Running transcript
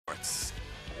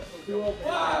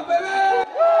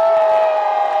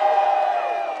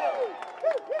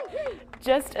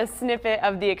Just a snippet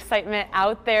of the excitement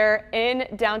out there in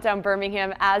downtown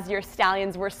Birmingham as your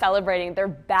Stallions were celebrating their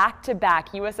back-to-back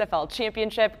USFL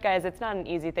Championship. Guys, it's not an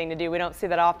easy thing to do. We don't see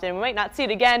that often. We might not see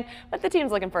it again, but the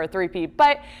team's looking for a three-peat.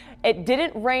 But it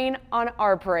didn't rain on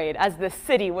our parade as the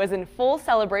city was in full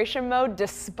celebration mode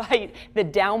despite the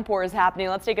downpours happening.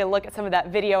 Let's take a look at some of that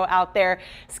video out there.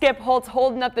 Skip Holtz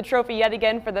holding up the trophy yet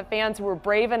again for the fans who were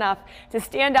brave enough to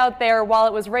stand out there while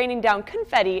it was raining down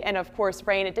confetti and, of course,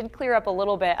 rain. It did clear up a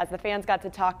little bit as the fans got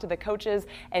to talk to the coaches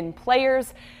and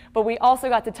players, but we also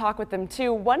got to talk with them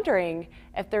too, wondering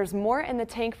if there's more in the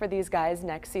tank for these guys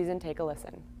next season. Take a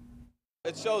listen.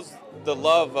 It shows the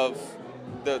love of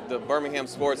the Birmingham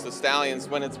sports, the Stallions,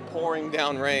 when it's pouring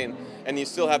down rain and you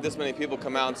still have this many people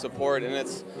come out and support, and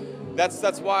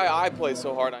that's why I play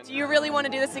so hard. Do you really want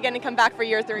to do this again and come back for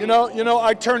year 3? You know,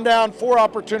 I turned down 4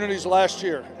 opportunities last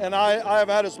year, and I have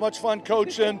had as much fun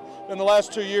coaching in the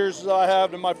last 2 years as I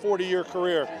have in my 40-year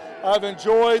career. I've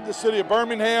enjoyed the city of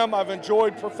Birmingham. I've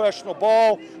enjoyed professional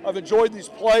ball. I've enjoyed these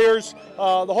players.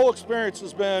 The whole experience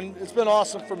has been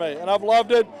awesome for me, and I've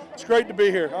loved it. It's great to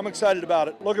be here. I'm excited about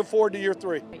it. Looking forward to year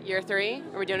 3. Year 3?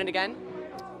 Are we doing it again?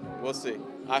 We'll see.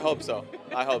 I hope so.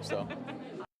 I hope so.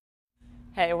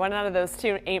 Hey, one out of those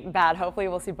 2 ain't bad. Hopefully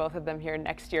we'll see both of them here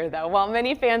next year, though. While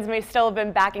many fans may still have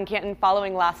been back in Canton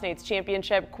following last night's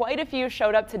championship, quite a few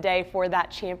showed up today for that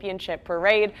championship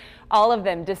parade. All of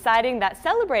them deciding that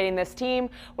celebrating this team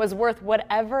was worth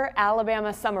whatever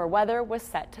Alabama summer weather was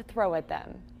set to throw at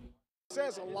them. It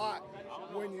says a lot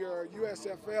when your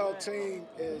USFL team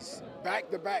is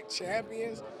back-to-back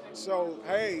champions. So,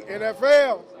 hey,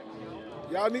 NFL,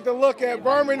 y'all need to look at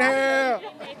Birmingham.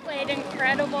 They played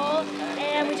incredible,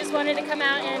 and we just wanted to come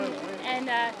out and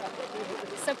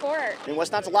support. I mean,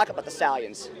 what's not to like about the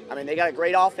Stallions? I mean, they got a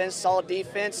great offense, solid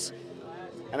defense.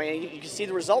 I mean, you can see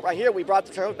the result right here. We brought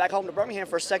the trophy back home to Birmingham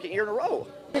for a 2nd year in a row.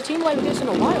 A team like this in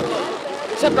a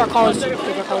while, except our college team.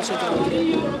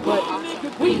 But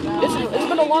it's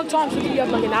been a long time since we have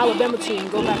like an Alabama team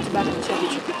go back-to-back in the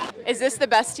championship. Is this the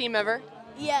best team ever?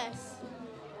 Yes.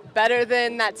 Better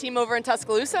than that team over in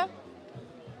Tuscaloosa?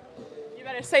 You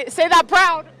better say that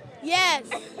proud. Yes.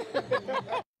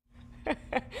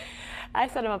 I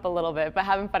set them up a little bit, but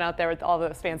having fun out there with all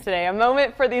those fans today. A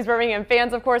moment for these Birmingham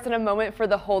fans, of course, and a moment for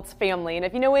the Holtz family. And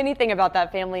if you know anything about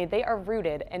that family, they are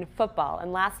rooted in football.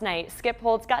 And last night, Skip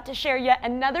Holtz got to share yet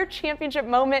another championship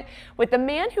moment with the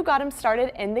man who got him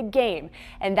started in the game.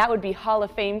 And that would be Hall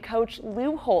of Fame coach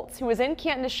Lou Holtz, who was in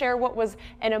Canton to share what was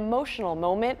an emotional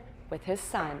moment with his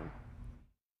son.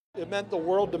 It meant the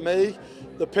world to me.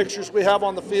 The pictures we have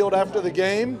on the field after the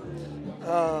game,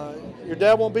 your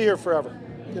dad won't be here forever.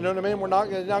 You know what I mean? We're not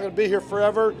going to be here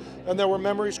forever, and there were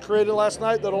memories created last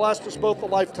night that'll last us both a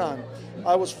lifetime.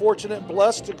 I was fortunate and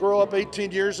blessed to grow up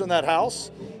 18 years in that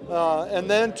house, and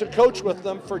then to coach with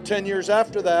them for 10 years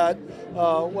after that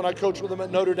when I coached with them at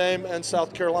Notre Dame and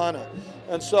South Carolina.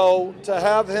 And so to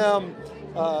have him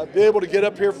be able to get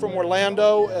up here from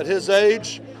Orlando at his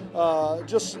age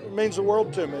just means the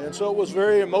world to me. And so it was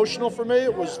very emotional for me.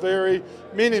 It was very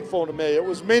meaningful to me. It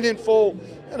was meaningful,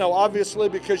 you know, obviously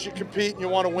because you compete and you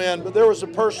want to win, but there was a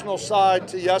personal side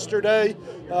to yesterday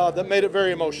that made it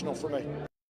very emotional for me.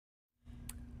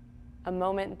 A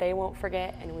moment they won't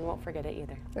forget, and we won't forget it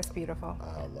either. That's beautiful.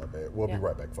 I love it. We'll be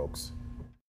right back, folks.